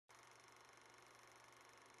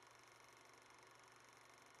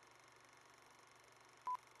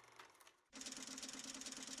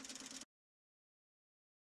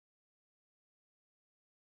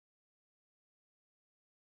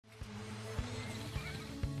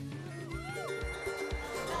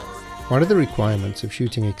One of the requirements of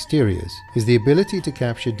shooting exteriors is the ability to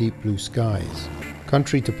capture deep blue skies.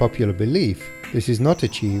 Contrary to popular belief, this is not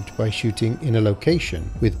achieved by shooting in a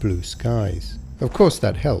location with blue skies. Of course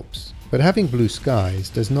that helps, but having blue skies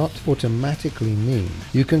does not automatically mean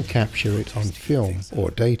you can capture it on film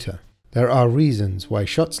or data. There are reasons why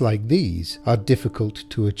shots like these are difficult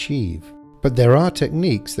to achieve, but there are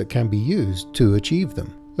techniques that can be used to achieve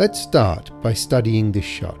them. Let's start by studying this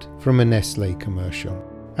shot from a Nestlé commercial.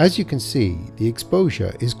 As you can see, the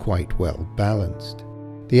exposure is quite well balanced.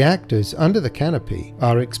 The actors under the canopy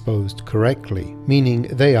are exposed correctly, meaning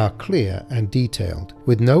they are clear and detailed,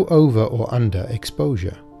 with no over or under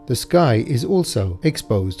exposure. The sky is also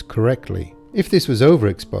exposed correctly. If this was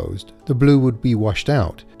overexposed, the blue would be washed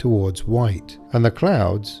out towards white, and the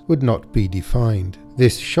clouds would not be defined.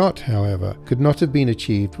 This shot, however, could not have been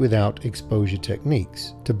achieved without exposure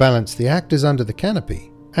techniques to balance the actors under the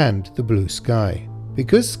canopy and the blue sky.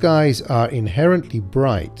 Because skies are inherently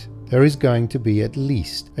bright, there is going to be at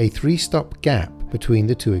least a 3-stop gap between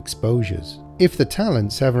the two exposures. If the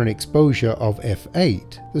talents have an exposure of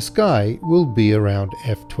f8, the sky will be around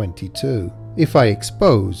f22. If I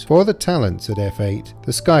expose for the talents at f8,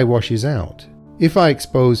 the sky washes out. If I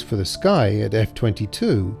expose for the sky at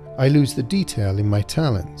f22, I lose the detail in my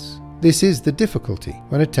talents. This is the difficulty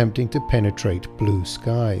when attempting to penetrate blue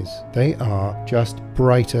skies. They are just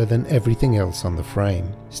brighter than everything else on the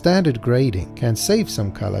frame. Standard grading can save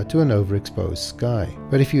some color to an overexposed sky,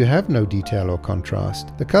 but if you have no detail or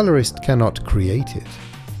contrast, the colorist cannot create it.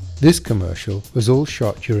 This commercial was all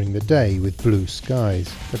shot during the day with blue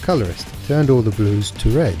skies. The colorist turned all the blues to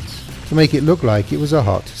reds to make it look like it was a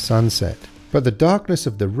hot sunset. But the darkness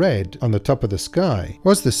of the red on the top of the sky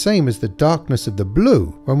was the same as the darkness of the blue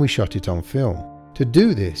when we shot it on film. To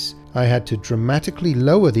do this, I had to dramatically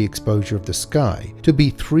lower the exposure of the sky to be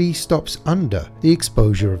 3 stops under the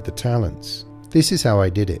exposure of the talents. This is how I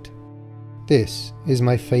did it. This is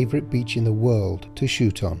my favorite beach in the world to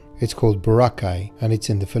shoot on. It's called Boracay and it's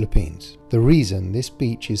in the Philippines. The reason this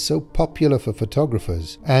beach is so popular for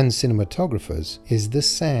photographers and cinematographers is the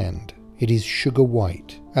sand. It is sugar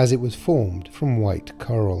white, as it was formed from white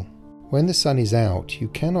coral. When the sun is out, you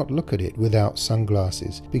cannot look at it without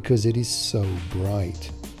sunglasses because it is so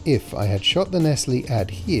bright. If I had shot the Nestlé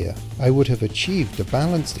ad here, I would have achieved a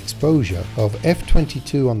balanced exposure of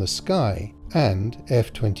f22 on the sky and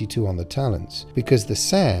f22 on the talents, because the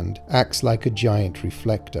sand acts like a giant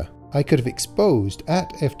reflector. I could have exposed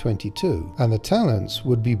at f22 and the talents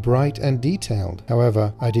would be bright and detailed.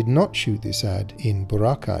 However, I did not shoot this ad in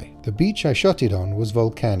Boracay. The beach I shot it on was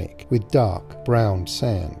volcanic with dark brown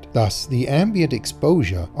sand. Thus, the ambient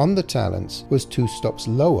exposure on the talents was 2 stops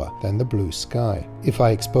lower than the blue sky. If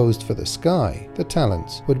I exposed for the sky, the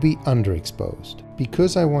talents would be underexposed.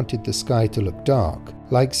 Because I wanted the sky to look dark,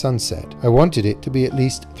 like sunset, I wanted it to be at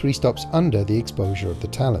least 3 stops under the exposure of the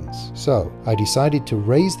talents. So I decided to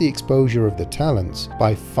raise the exposure of the talents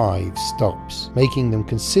by 5 stops, making them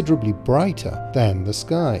considerably brighter than the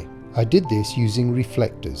sky. I did this using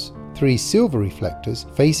reflectors, 3 silver reflectors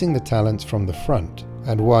facing the talents from the front,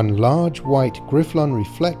 and 1 large white Grifflon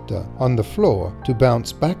reflector on the floor to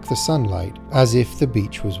bounce back the sunlight as if the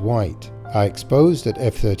beach was white. I exposed at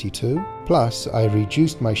f32, plus I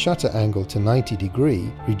reduced my shutter angle to 90 degrees,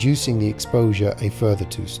 reducing the exposure a further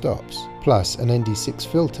 2 stops, plus an ND6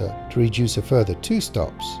 filter to reduce a further 2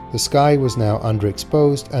 stops. The sky was now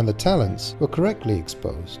underexposed and the talents were correctly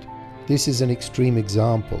exposed. This is an extreme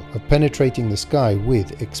example of penetrating the sky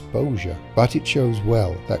with exposure, but it shows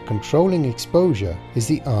well that controlling exposure is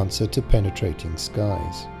the answer to penetrating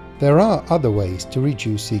skies. There are other ways to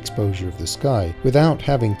reduce the exposure of the sky without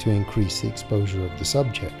having to increase the exposure of the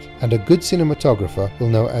subject, and a good cinematographer will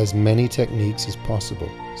know as many techniques as possible,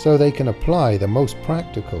 so they can apply the most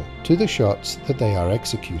practical to the shots that they are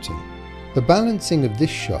executing. The balancing of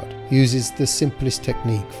this shot uses the simplest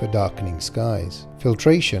technique for darkening skies: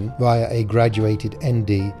 filtration via a graduated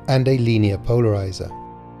ND and a linear polarizer.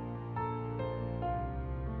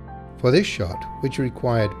 For this shot, which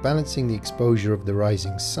required balancing the exposure of the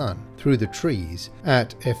rising sun through the trees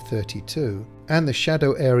at f32 and the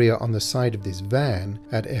shadow area on the side of this van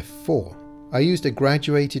at f4, I used a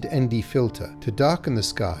graduated ND filter to darken the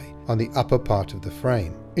sky on the upper part of the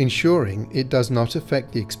frame, ensuring it does not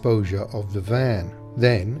affect the exposure of the van.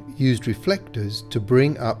 Then used reflectors to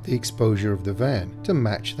bring up the exposure of the van to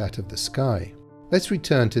match that of the sky. Let's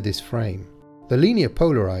return to this frame. The linear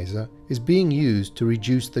polarizer is being used to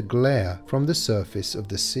reduce the glare from the surface of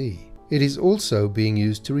the sea. It is also being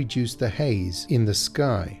used to reduce the haze in the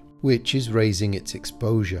sky, which is raising its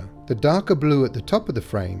exposure. The darker blue at the top of the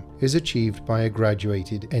frame is achieved by a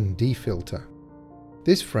graduated ND filter.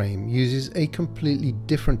 This frame uses a completely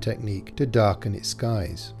different technique to darken its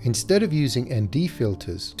skies. Instead of using ND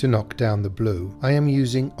filters to knock down the blue, I am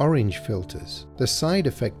using orange filters. The side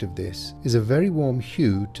effect of this is a very warm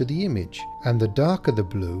hue to the image, and the darker the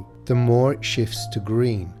blue, the more it shifts to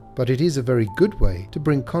green. But it is a very good way to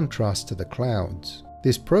bring contrast to the clouds.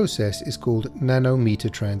 This process is called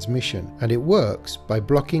nanometer transmission, and it works by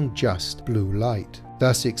blocking just blue light.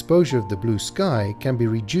 Thus, the exposure of the blue sky can be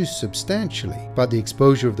reduced substantially, but the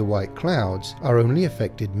exposure of the white clouds are only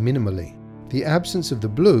affected minimally. The absence of the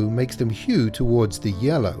blue makes them hue towards the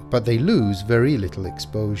yellow, but they lose very little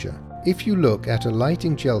exposure. If you look at a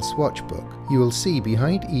lighting gel swatch book, you will see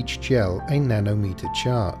behind each gel a nanometer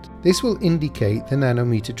chart. This will indicate the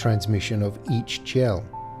nanometer transmission of each gel.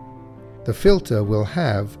 The filter will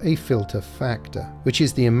have a filter factor, which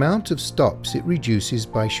is the amount of stops it reduces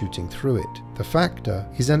by shooting through it. The factor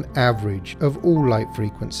is an average of all light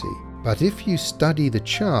frequency, but if you study the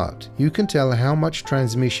chart, you can tell how much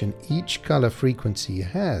transmission each color frequency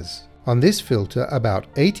has. On this filter,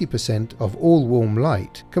 about 80% of all warm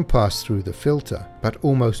light can pass through the filter, but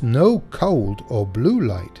almost no cold or blue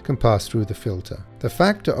light can pass through the filter. The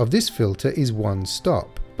factor of this filter is 1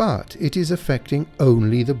 stop. But it is affecting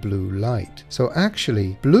only the blue light. So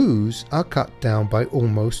actually, blues are cut down by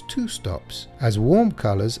almost 2 stops, as warm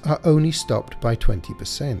colors are only stopped by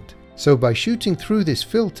 20%. So by shooting through this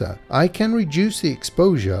filter, I can reduce the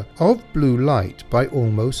exposure of blue light by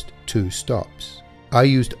almost 2 stops. I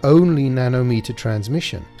used only nanometer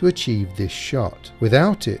transmission to achieve this shot.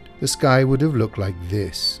 Without it, the sky would have looked like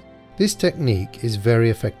this. This technique is very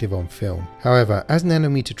effective on film. However, as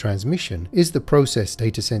nanometer transmission is the process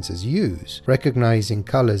data sensors use, recognizing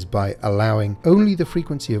colors by allowing only the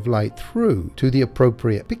frequency of light through to the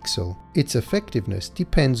appropriate pixel, its effectiveness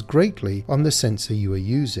depends greatly on the sensor you are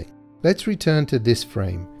using. Let's return to this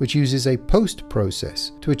frame, which uses a post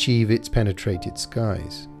process to achieve its penetrated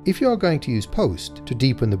skies. If you are going to use post to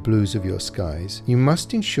deepen the blues of your skies, you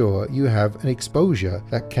must ensure you have an exposure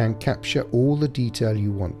that can capture all the detail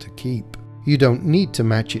you want to keep. You don't need to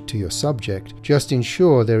match it to your subject, just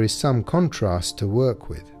ensure there is some contrast to work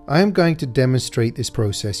with. I am going to demonstrate this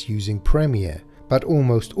process using Premiere, but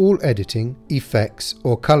almost all editing, effects,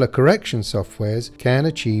 or color correction softwares can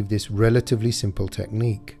achieve this relatively simple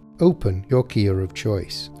technique. Open your keyer of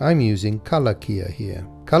choice. I'm using Color Keyer here.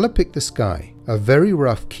 Color pick the sky. A very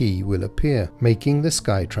rough key will appear, making the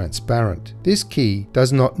sky transparent. This key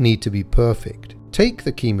does not need to be perfect. Take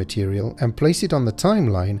the key material and place it on the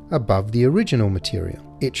timeline above the original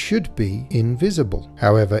material. It should be invisible.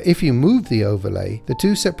 However, if you move the overlay, the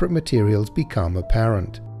 2 separate materials become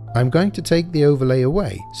apparent. I'm going to take the overlay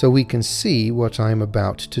away so we can see what I'm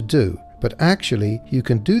about to do, but actually you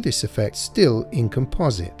can do this effect still in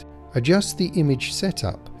composite. Adjust the image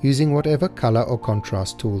setup using whatever color or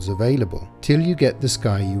contrast tools available till you get the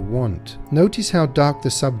sky you want. Notice how dark the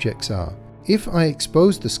subjects are. If I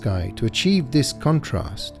expose the sky to achieve this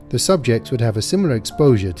contrast, the subjects would have a similar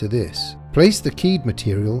exposure to this. Place the keyed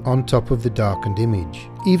material on top of the darkened image.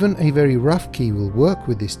 Even a very rough key will work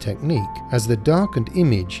with this technique, as the darkened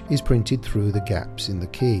image is printed through the gaps in the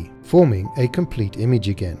key, forming a complete image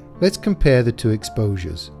again. Let's compare the 2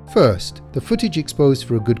 exposures. First, the footage exposed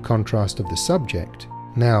for a good contrast of the subject.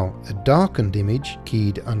 Now, a darkened image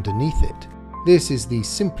keyed underneath it. This is the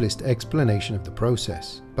simplest explanation of the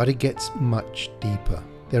process, but it gets much deeper.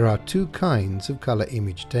 There are 2 kinds of color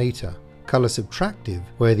image data. Color subtractive,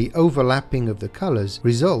 where the overlapping of the colors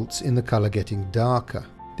results in the color getting darker.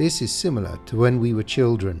 This is similar to when we were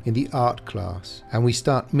children in the art class and we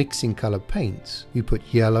start mixing color paints. We put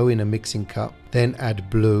yellow in a mixing cup, then add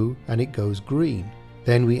blue and it goes green.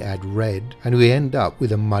 Then we add red and we end up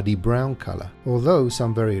with a muddy brown color. Although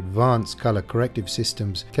some very advanced color corrective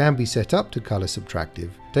systems can be set up to color subtractive,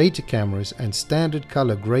 data cameras and standard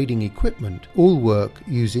color grading equipment all work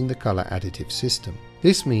using the color additive system.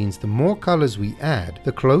 This means the more colors we add,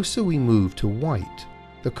 the closer we move to white.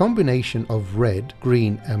 The combination of red,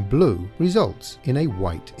 green and blue results in a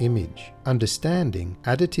white image. Understanding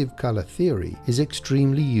additive color theory is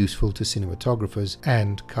extremely useful to cinematographers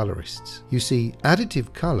and colorists. You see,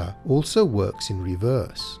 additive color also works in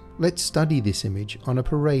reverse. Let's study this image on a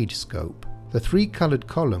parade scope. The 3 colored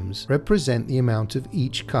columns represent the amount of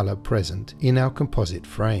each color present in our composite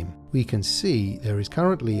frame. We can see there is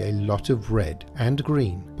currently a lot of red and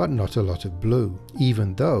green, but not a lot of blue,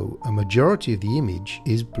 even though a majority of the image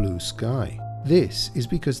is blue sky. This is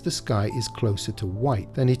because the sky is closer to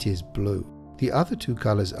white than it is blue. the other two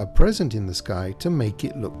colors are present in the sky to make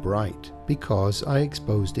it look bright, because I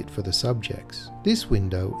exposed it for the subjects. This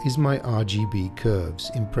window is my RGB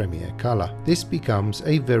curves in Premiere Color. This becomes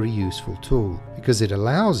a very useful tool because it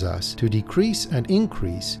allows us to decrease and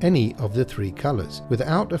increase any of the three colors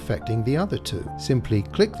without affecting the other two. Simply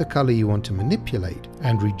click the color you want to manipulate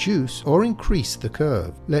and reduce or increase the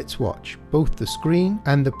curve. Let's watch both the screen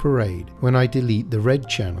and the parade when I delete the red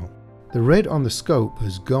channel. The red on the scope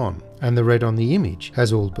has gone, and the red on the image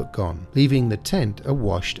has all but gone, leaving the tent a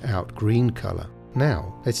washed out green color.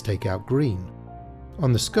 Now let's take out green.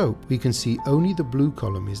 On the scope we can see only the blue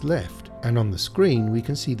column is left, and on the screen we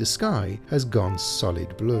can see the sky has gone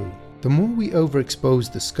solid blue. The more we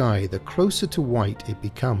overexpose the sky, the closer to white it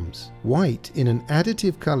becomes. White in an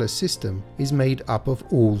additive color system is made up of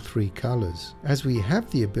all three colors. As we have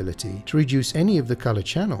the ability to reduce any of the color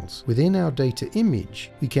channels within our data image,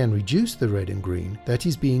 we can reduce the red and green that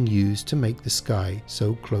is being used to make the sky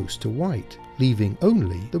so close to white, leaving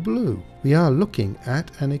only the blue. We are looking at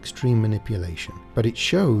an extreme manipulation, but it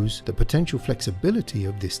shows the potential flexibility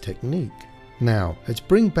of this technique. Now let's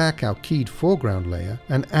bring back our keyed foreground layer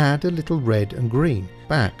and add a little red and green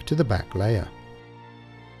back to the back layer.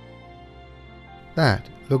 That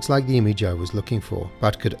looks like the image I was looking for,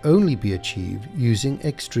 but could only be achieved using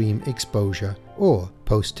extreme exposure or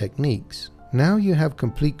post techniques. Now you have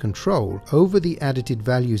complete control over the added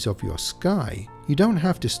values of your sky. You don't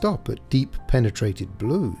have to stop at deep penetrated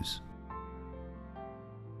blues.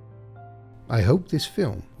 I hope this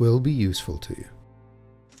film will be useful to you.